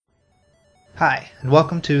Hi, and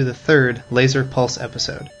welcome to the third Laser Pulse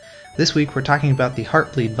episode. This week we're talking about the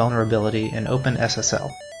Heartbleed vulnerability in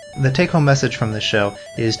OpenSSL. The take-home message from this show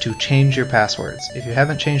is to change your passwords. If you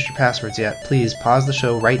haven't changed your passwords yet, please pause the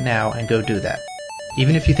show right now and go do that.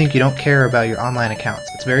 Even if you think you don't care about your online accounts,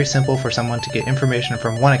 it's very simple for someone to get information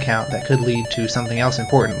from one account that could lead to something else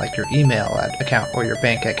important like your email account or your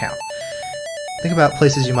bank account. Think about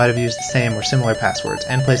places you might have used the same or similar passwords,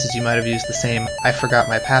 and places you might have used the same "I forgot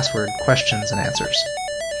my password" questions and answers.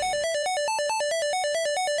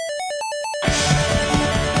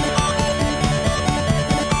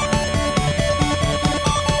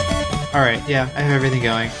 Alright, yeah, I have everything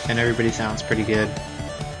going, and everybody sounds pretty good.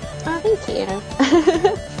 Oh, thank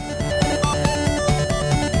you.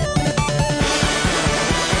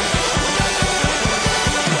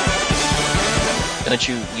 Don't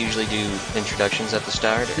you usually do introductions at the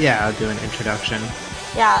start? Or? Yeah, I'll do an introduction.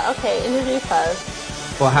 Yeah, okay, introduce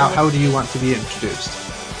us. Well, how do you want to be introduced?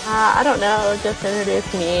 I don't know, just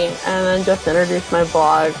introduce me, and then just introduce my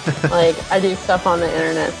blog. Like, I do stuff on the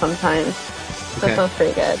internet sometimes. That sounds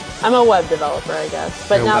pretty good. I'm a web developer, I guess.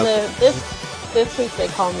 But now this week they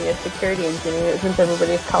call me a security engineer since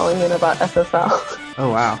everybody's calling in about SSL. Oh,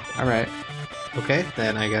 wow. Alright. Okay,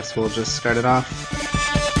 then I guess we'll just start it off.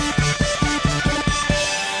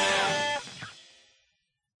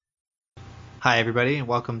 Hi, everybody, and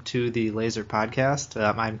welcome to the Laser Podcast.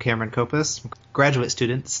 I'm Cameron Kopis, graduate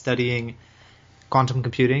student studying quantum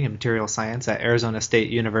computing and material science at Arizona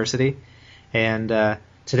State University. And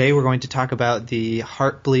today we're going to talk about the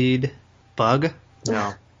Heartbleed bug.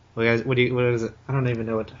 No. What is it? I don't even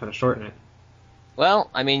know how to shorten it.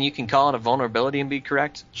 Well, I mean, you can call it a vulnerability and be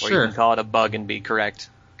correct, or Sure. you can call it a bug and be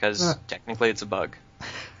correct, because technically it's a bug.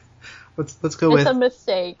 Let's go with... It's a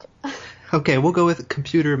mistake. Okay, we'll go with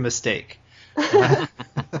computer mistake.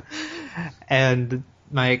 And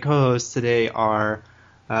my co-hosts today are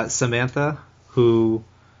Samantha, who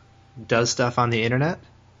does stuff on the internet.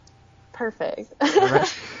 Perfect.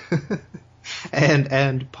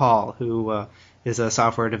 and Paul, who is a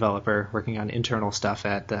software developer working on internal stuff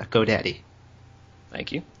at GoDaddy.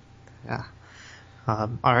 Thank you. Yeah. All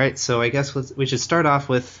right, so I guess we should start off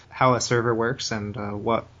with how a server works and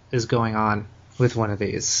what is going on with one of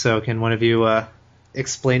these. So can one of you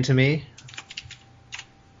explain to me?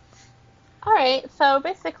 Alright, so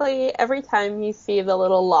basically every time you see the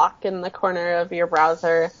little lock in the corner of your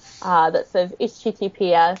browser that says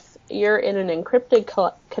HTTPS, you're in an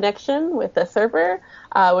encrypted connection with the server,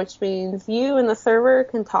 which means you and the server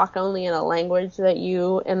can talk only in a language that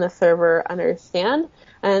you and the server understand.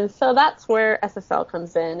 And so that's where SSL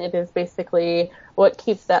comes in. It is basically what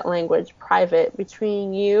keeps that language private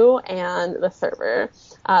between you and the server.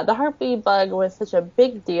 The Heartbleed bug was such a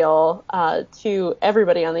big deal to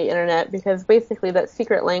everybody on the internet because basically that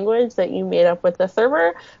secret language that you made up with the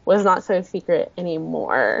server was not so secret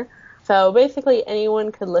anymore. So basically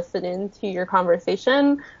anyone could listen into your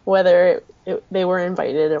conversation, whether they were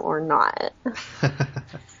invited or not.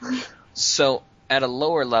 So at a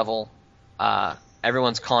lower level,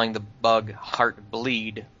 everyone's calling the bug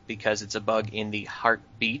Heartbleed because it's a bug in the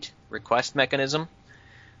heartbeat request mechanism.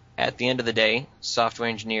 At the end of the day, software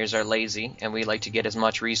engineers are lazy, and we like to get as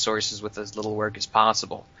much resources with as little work as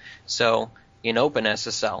possible. So in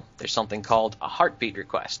OpenSSL, there's something called a heartbeat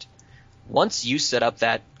request. Once you set up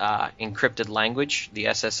that encrypted language, the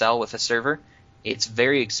SSL with a server, it's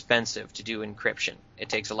very expensive to do encryption. It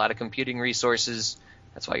takes a lot of computing resources.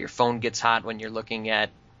 That's why your phone gets hot when you're looking at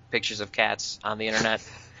pictures of cats on the internet.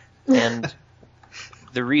 And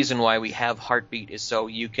the reason why we have Heartbeat is so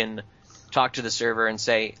you can talk to the server and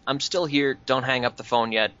say, I'm still here, don't hang up the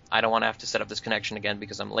phone yet, I don't want to have to set up this connection again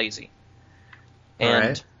because I'm lazy. And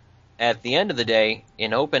right. At the end of the day,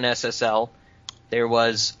 in OpenSSL, there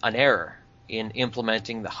was an error in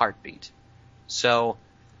implementing the Heartbeat. So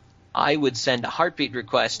I would send a Heartbeat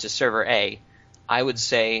request to server A. I would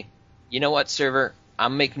say, you know what, server,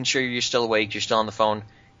 I'm making sure you're still awake, you're still on the phone.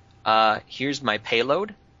 Here's my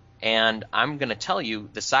payload, and I'm going to tell you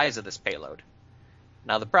the size of this payload.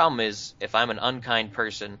 Now the problem is, if I'm an unkind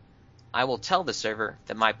person, I will tell the server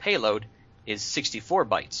that my payload is 64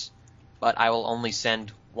 bytes, but I will only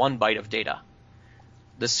send 1 byte of data.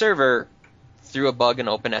 The server, through a bug in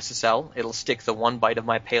OpenSSL, it'll stick the 1 byte of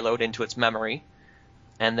my payload into its memory,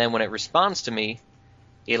 and then when it responds to me,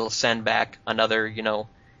 it'll send back another,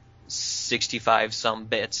 65 some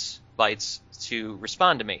bytes to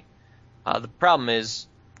respond to me. The problem is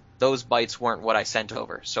those bytes weren't what I sent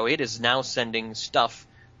over. So it is now sending stuff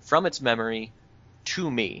from its memory to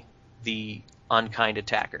me, the unkind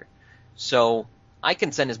attacker. So I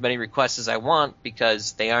can send as many requests as I want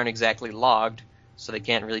because they aren't exactly logged. so they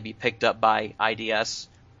can't really be picked up by IDS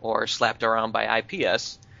or slapped around by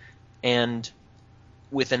IPS. And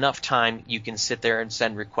with enough time, you can sit there and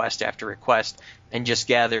send request after request and just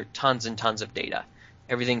gather tons and tons of data.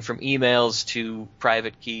 Everything from emails to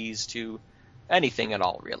private keys to anything at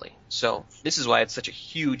all, really. So this is why it's such a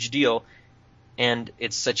huge deal, and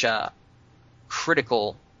it's such a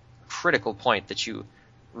critical point that you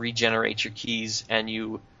regenerate your keys and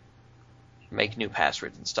you make new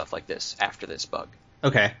passwords and stuff like this after this bug.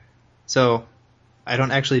 Okay. So I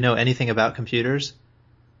don't actually know anything about computers.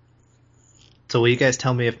 So will you guys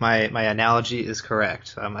tell me if my analogy is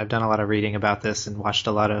correct? I've done a lot of reading about this and watched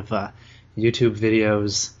a lot of YouTube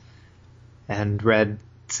videos and read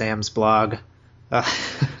Sam's blog.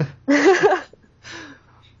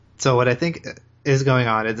 So what I think is going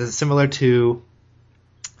on is similar to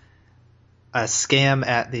a scam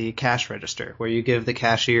at the cash register, where you give the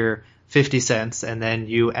cashier 50 cents and then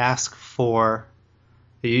you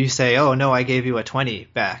say, oh no, I gave you a 20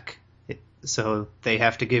 back. So they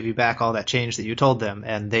have to give you back all that change that you told them,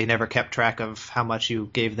 and they never kept track of how much you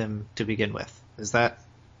gave them to begin with. Is that?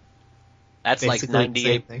 That's like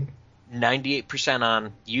 98%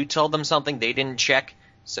 on you told them something they didn't check,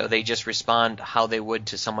 so they just respond how they would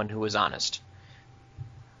to someone who was honest.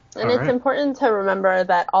 And it's important to remember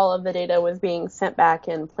that all of the data was being sent back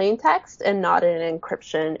in plain text and not in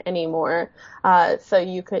encryption anymore. So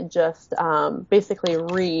you could just basically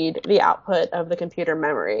read the output of the computer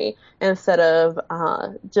memory instead of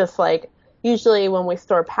just like usually when we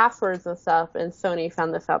store passwords and stuff, and Sony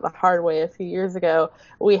found this out the hard way a few years ago,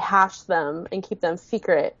 we hash them and keep them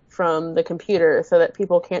secret from the computer so that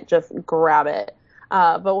people can't just grab it.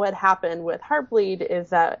 But what happened with Heartbleed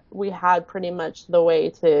is that we had pretty much the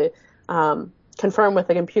way to confirm with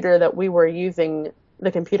the computer that we were using the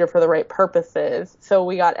computer for the right purposes. So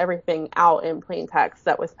we got everything out in plain text.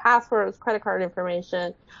 That was passwords, credit card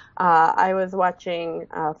information. I was watching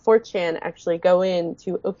 4chan actually go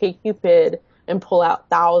into OkCupid and pull out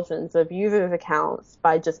thousands of users' accounts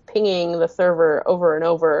by just pinging the server over and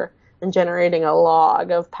over and generating a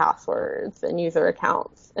log of passwords and user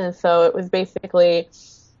accounts. And so it was basically,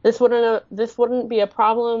 this wouldn't be a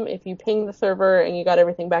problem if you pinged the server and you got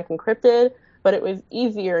everything back encrypted, but it was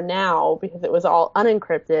easier now because it was all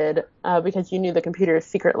unencrypted, because you knew the computer's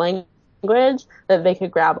secret language, that they could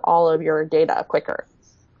grab all of your data quicker,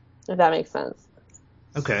 if that makes sense.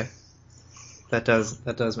 Okay. That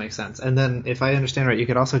does make sense. And then if I understand right, you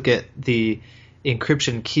could also get the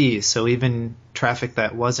encryption keys, so even traffic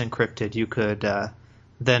that was encrypted you could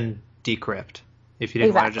then decrypt if you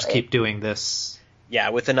didn't want to just keep doing this. Yeah,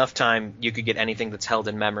 with enough time you could get anything that's held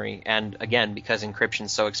in memory, and again, because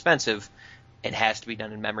encryption's so expensive, it has to be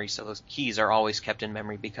done in memory, so those keys are always kept in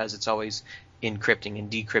memory because it's always encrypting and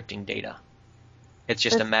decrypting data. It's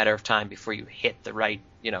just a matter of time before you hit the right,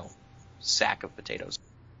 sack of potatoes.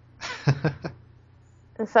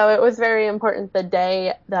 So it was very important the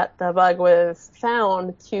day that the bug was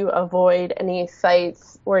found to avoid any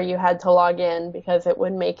sites where you had to log in, because it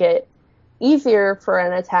would make it easier for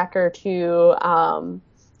an attacker to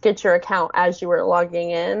get your account as you were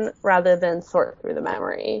logging in rather than sort through the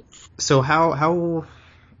memory. So how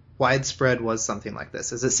widespread was something like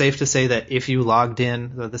this? Is it safe to say that if you logged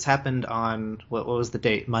in, this happened on, what was the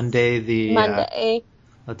date? Monday,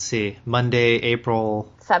 Monday,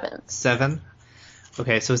 April 7th.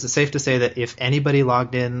 Okay, so is it safe to say that if anybody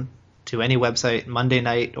logged in to any website Monday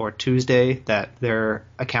night or Tuesday, that their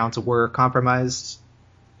accounts were compromised?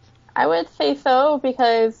 I would say so,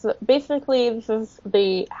 because basically this is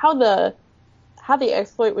how the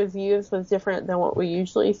exploit was used was different than what we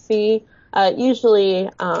usually see. Usually,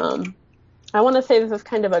 I want to say this is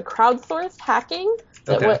kind of a crowdsourced hacking.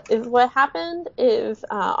 Okay. What happened is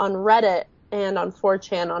on Reddit and on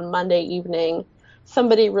 4chan on Monday evening,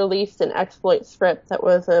 somebody released an exploit script that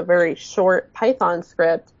was a very short Python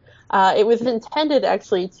script. It was intended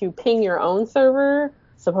actually to ping your own server,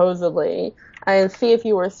 supposedly, and see if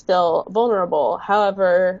you were still vulnerable.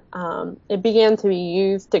 However, it began to be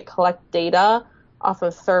used to collect data off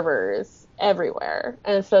of servers everywhere.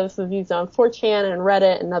 And so this was used on 4chan and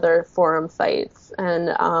Reddit and other forum sites.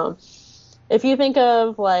 And if you think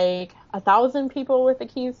of like 1,000 people with the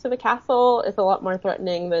keys to the castle, it's a lot more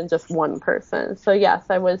threatening than just one person. So yes,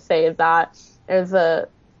 I would say that there's a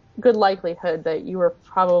good likelihood that your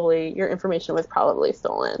information was probably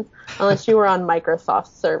stolen, unless you were on Microsoft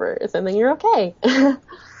servers, and then you're okay.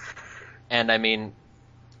 And I mean,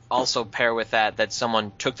 also pair with that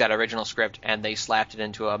someone took that original script and they slapped it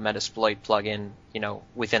into a Metasploit plugin,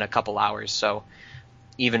 within a couple hours. So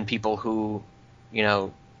even people who,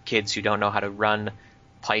 kids who don't know how to run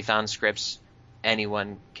Python scripts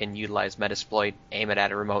anyone can utilize Metasploit, aim it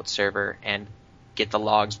at a remote server, and get the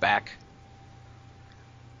logs back.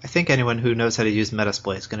 I think anyone who knows how to use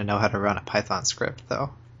Metasploit is going to know how to run a Python script,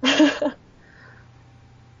 though.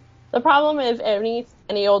 The problem is any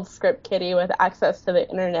old script kiddie with access to the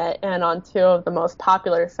internet and on two of the most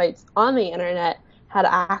popular sites on the internet had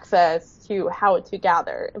access to how to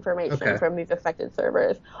gather information from these affected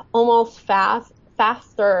servers almost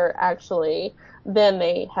faster actually than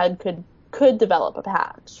they could develop a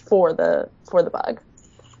patch for the bug.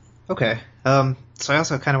 Okay. So I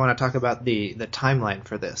also kind of want to talk about the timeline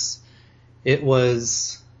for this. It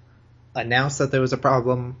was announced that there was a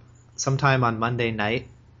problem sometime on Monday night.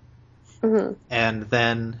 Mm-hmm. And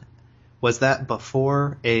then was that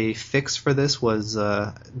before a fix for this was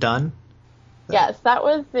done? Yes, that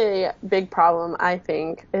was the big problem, I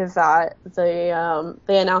think, is that they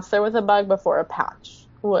announced there was a bug before a patch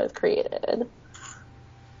was created.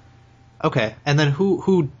 Okay, and then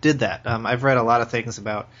who did that? I've read a lot of things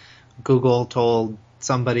about Google told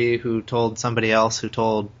somebody who told somebody else who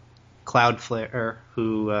told Cloudflare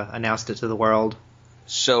who announced it to the world.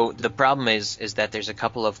 So the problem is that there's a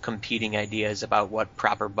couple of competing ideas about what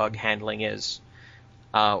proper bug handling is.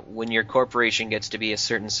 When your corporation gets to be a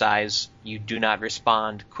certain size, you do not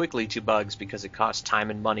respond quickly to bugs because it costs time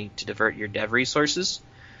and money to divert your dev resources.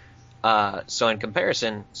 So in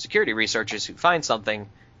comparison, security researchers who find something,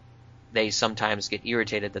 they sometimes get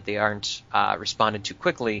irritated that they aren't responded to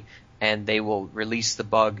quickly, and they will release the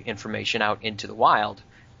bug information out into the wild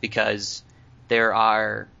because there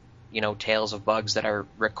are tales of bugs that are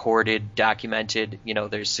recorded, documented.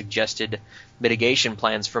 There's suggested mitigation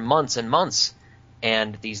plans for months and months.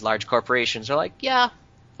 And these large corporations are like, yeah,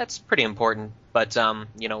 that's pretty important. But,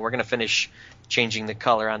 we're going to finish changing the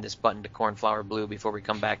color on this button to cornflower blue before we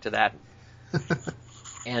come back to that.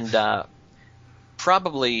 And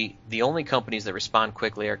probably the only companies that respond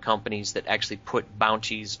quickly are companies that actually put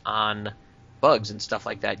bounties on bugs and stuff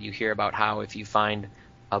like that. You hear about how if you find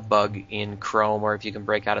a bug in Chrome or if you can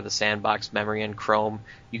break out of the sandbox memory in Chrome,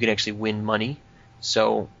 you can actually win money.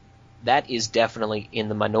 So that is definitely in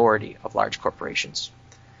the minority of large corporations.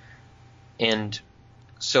 And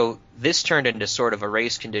so this turned into sort of a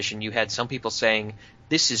race condition. You had some people saying,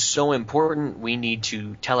 this is so important, we need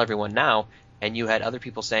to tell everyone now. And you had other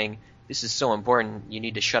people saying, this is so important, you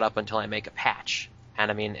need to shut up until I make a patch. And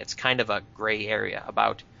I mean, it's kind of a gray area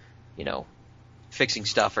about, fixing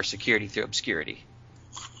stuff or security through obscurity.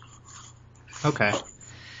 Okay.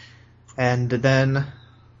 And then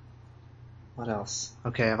what else?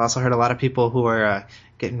 Okay, I've also heard a lot of people who are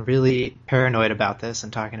getting really paranoid about this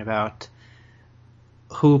and talking about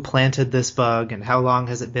who planted this bug and how long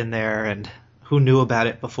has it been there and who knew about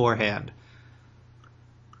it beforehand.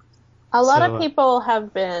 A lot of people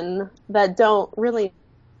have been that don't really.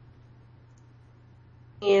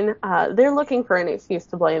 They're looking for an excuse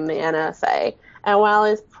to blame the NSA. And while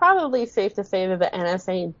it's probably safe to say that the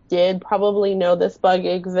NSA did probably know this bug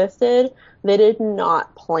existed, they did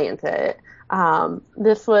not plant it.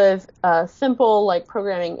 This was a simple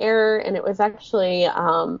programming error, and it was actually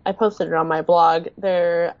I posted it on my blog.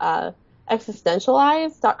 Their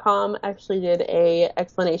existentialize.com actually did a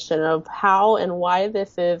explanation of how and why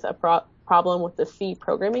this is a problem with the C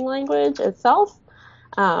programming language itself,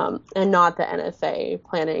 and not the NSA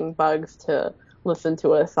planting bugs to listen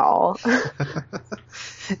to us all.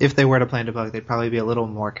 If they were to plant a bug, they'd probably be a little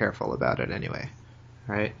more careful about it anyway,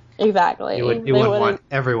 right? Exactly. You wouldn't want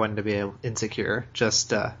everyone to be insecure,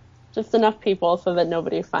 just enough people so that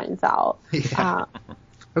nobody finds out. Yeah.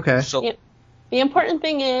 Okay. So the important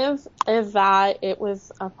thing is that it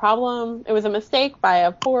was a problem. It was a mistake by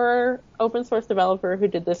a poor open source developer who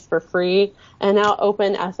did this for free. And now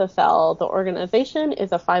OpenSSL, the organization,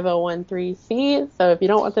 is a 501(c)(3), so if you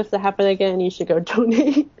don't want this to happen again, you should go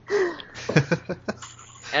donate.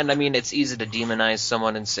 And I mean, it's easy to demonize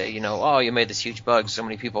someone and say, oh, you made this huge bug, so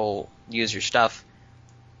many people use your stuff.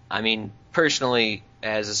 I mean, personally,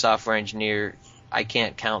 as a software engineer, I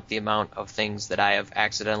can't count the amount of things that I have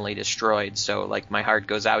accidentally destroyed, so my heart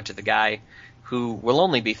goes out to the guy who will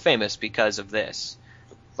only be famous because of this.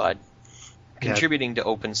 But contributing to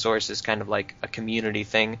open source is kind of like a community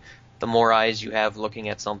thing. The more eyes you have looking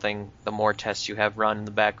at something, the more tests you have run in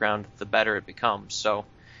the background, the better it becomes. So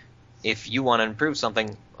if you want to improve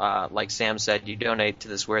something, like Sam said, you donate to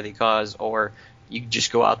this worthy cause, or you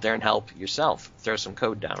just go out there and help yourself, throw some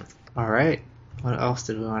code down. All right. What else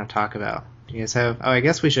did we want to talk about? Do you guys have? Oh, I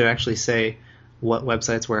guess we should actually say what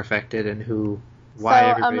websites were affected and why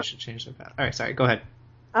everybody should change their path. All right, sorry, go ahead.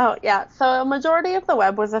 Oh, yeah. So a majority of the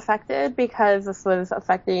web was affected because this was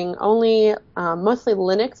affecting only mostly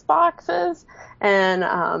Linux boxes.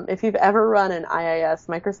 And if you've ever run an IIS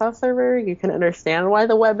Microsoft server, you can understand why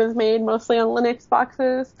the web is made mostly on Linux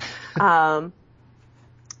boxes. Um,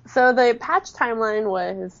 so the patch timeline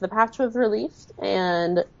was the patch was released,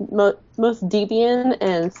 and most Debian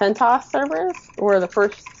and CentOS servers were the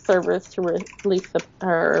first servers to release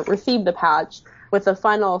or receive the patch, with the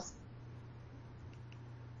final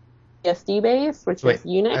BSD base, which Wait, is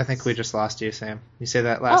Unix. I think we just lost you, Sam. You say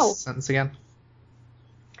that last sentence again?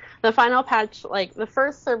 The final patch, like the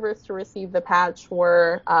first servers to receive the patch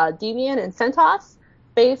were Debian and CentOS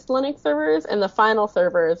based Linux servers, and the final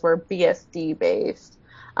servers were BSD based.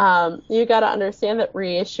 You got to understand that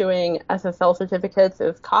reissuing SSL certificates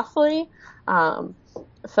is costly.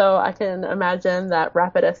 So I can imagine that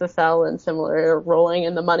Rapid SSL and similar are rolling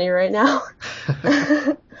in the money right now.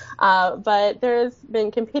 But there's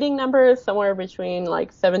been competing numbers somewhere between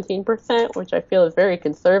like 17%, which I feel is very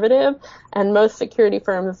conservative, and most security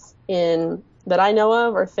firms that I know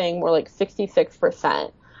of are saying more like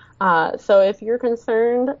 66%. So if you're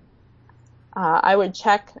concerned, I would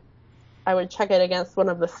check it against one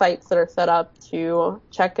of the sites that are set up to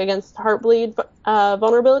check against Heartbleed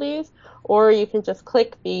vulnerabilities, or you can just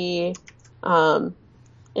click the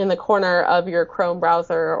in the corner of your Chrome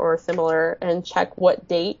browser or similar and check what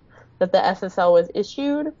date that the SSL was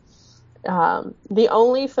issued. The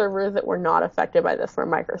only servers that were not affected by this were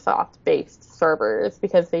Microsoft-based servers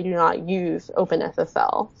because they do not use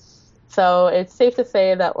OpenSSL. So it's safe to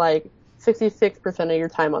say that like 66% of your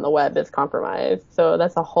time on the web is compromised. So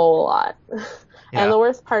that's a whole lot. Yeah. And the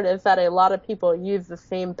worst part is that a lot of people use the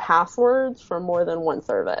same passwords for more than one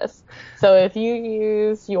service. So if you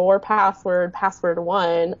use your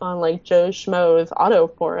password1 on like Joe Schmo's auto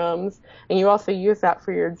forums, and you also use that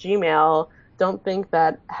for your Gmail, don't think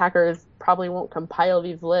that hackers probably won't compile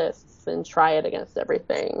these lists and try it against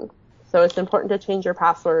everything. So it's important to change your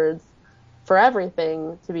passwords for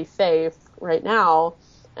everything to be safe right now,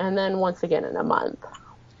 and then once again in a month.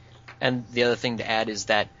 And the other thing to add is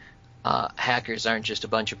that hackers aren't just a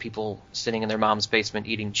bunch of people sitting in their mom's basement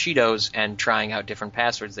eating Cheetos and trying out different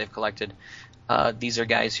passwords they've collected. These are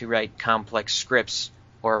guys who write complex scripts,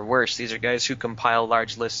 or worse, these are guys who compile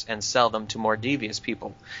large lists and sell them to more devious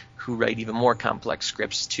people who write even more complex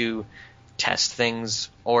scripts to test things,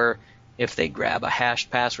 or if they grab a hashed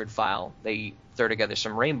password file, they throw together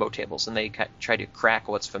some rainbow tables and they try to crack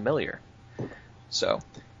what's familiar. So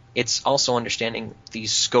it's also understanding the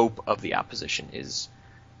scope of the opposition.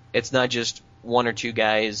 It's not just one or two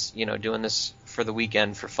guys, doing this for the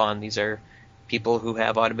weekend for fun. These are people who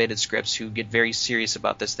have automated scripts who get very serious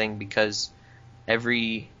about this thing because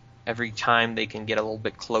every time they can get a little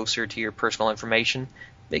bit closer to your personal information,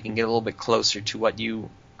 they can get a little bit closer to what you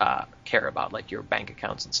care about, like your bank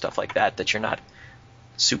accounts and stuff like that you're not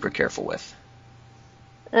super careful with.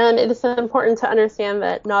 And it is important to understand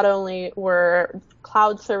that not only were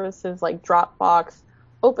cloud services like Dropbox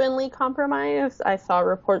openly compromised, I saw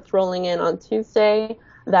reports rolling in on Tuesday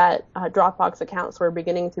that Dropbox accounts were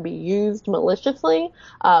beginning to be used maliciously,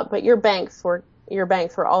 but your banks were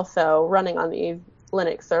also running on these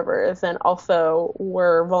Linux servers and also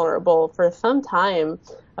were vulnerable for some time.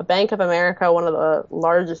 Bank of America, one of the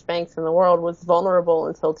largest banks in the world, was vulnerable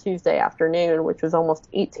until Tuesday afternoon, which was almost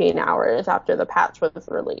 18 hours after the patch was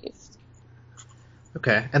released.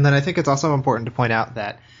 Okay, and then I think it's also important to point out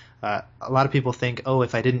that a lot of people think,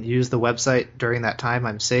 if I didn't use the website during that time,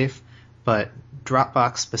 I'm safe. But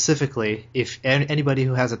Dropbox specifically, if anybody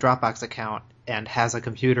who has a Dropbox account and has a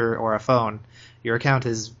computer or a phone, your account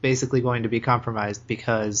is basically going to be compromised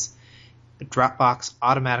because Dropbox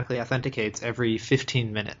automatically authenticates every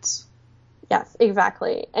 15 minutes. Yes,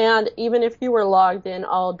 exactly. And even if you were logged in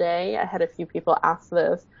all day, I had a few people ask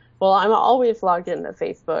this, well, I'm always logged into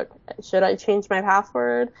Facebook. Should I change my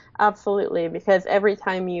password? Absolutely, because every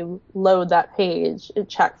time you load that page, it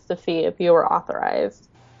checks to see if you were authorized.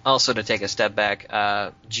 Also, to take a step back,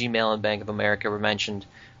 Gmail and Bank of America were mentioned.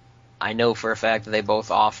 I know for a fact that they both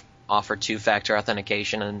offer two-factor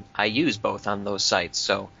authentication, and I use both on those sites.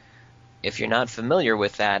 So if you're not familiar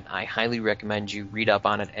with that, I highly recommend you read up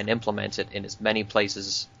on it and implement it in as many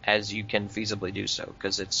places as you can feasibly do so,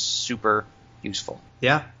 because it's super useful.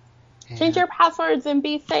 Yeah. Change your passwords and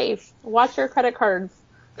be safe. Watch your credit cards.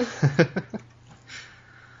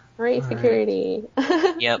 Right, security.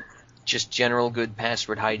 Yep. Just general good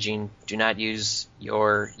password hygiene. Do not use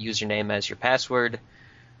your username as your password.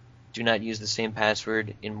 Do not use the same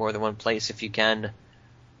password in more than one place if you can.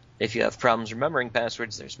 If you have problems remembering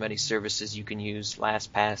passwords, there's many services you can use,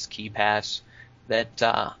 LastPass, KeePass,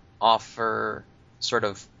 that offer sort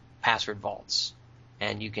of password vaults,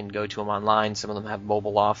 and you can go to them online. Some of them have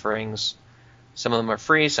mobile offerings. Some of them are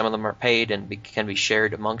free, some of them are paid and can be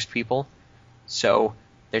shared amongst people. So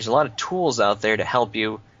there's a lot of tools out there to help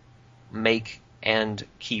you make and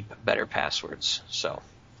keep better passwords. So,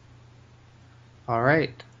 all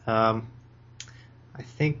right. I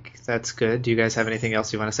think that's good. Do you guys have anything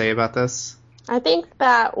else you want to say about this? I think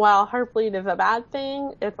that while Heartbleed is a bad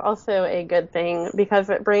thing, it's also a good thing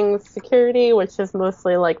because it brings security, which is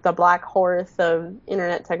mostly like the black horse of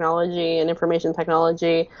internet technology and information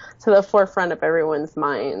technology, to the forefront of everyone's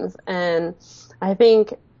minds. And I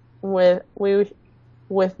think with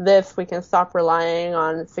this, we can stop relying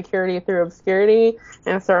on security through obscurity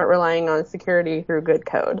and start relying on security through good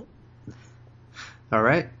code. All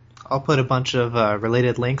right. I'll put a bunch of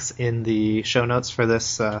related links in the show notes for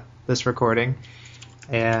this recording.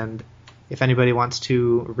 And if anybody wants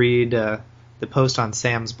to read the post on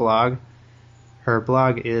Sam's blog, her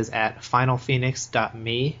blog is at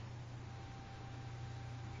finalphoenix.me.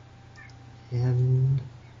 And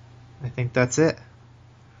I think that's it.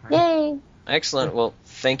 Right. Yay! Excellent. Well,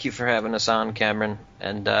 thank you for having us on, Cameron.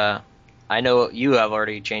 And I know you have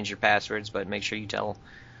already changed your passwords, but make sure you tell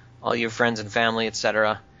all your friends and family,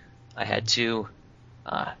 etc. I had to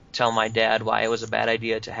tell my dad why it was a bad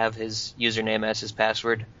idea to have his username as his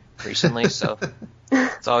password recently, so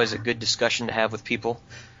it's always a good discussion to have with people.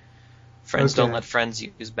 Friends don't let friends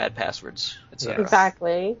use bad passwords, etc.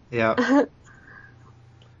 Exactly. Yeah.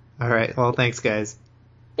 All right. Well, thanks, guys.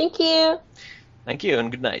 Thank you. Thank you, and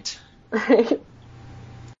good night.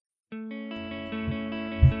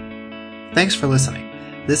 Thanks for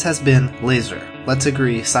listening. This has been Laser. Let's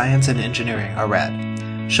agree science and engineering are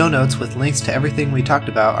rad. Show notes with links to everything we talked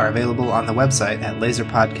about are available on the website at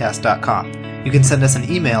laserpodcast.com. You can send us an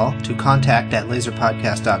email to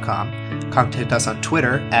contact@laserpodcast.com, contact us on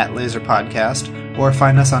Twitter @laserpodcast, or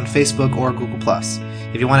find us on Facebook or Google+.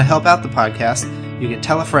 If you want to help out the podcast, you can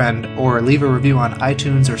tell a friend or leave a review on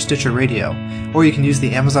iTunes or Stitcher Radio, or you can use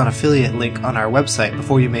the Amazon affiliate link on our website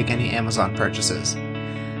before you make any Amazon purchases.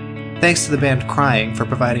 Thanks to the band Crying for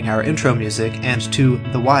providing our intro music, and to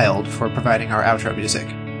The Wild for providing our outro music.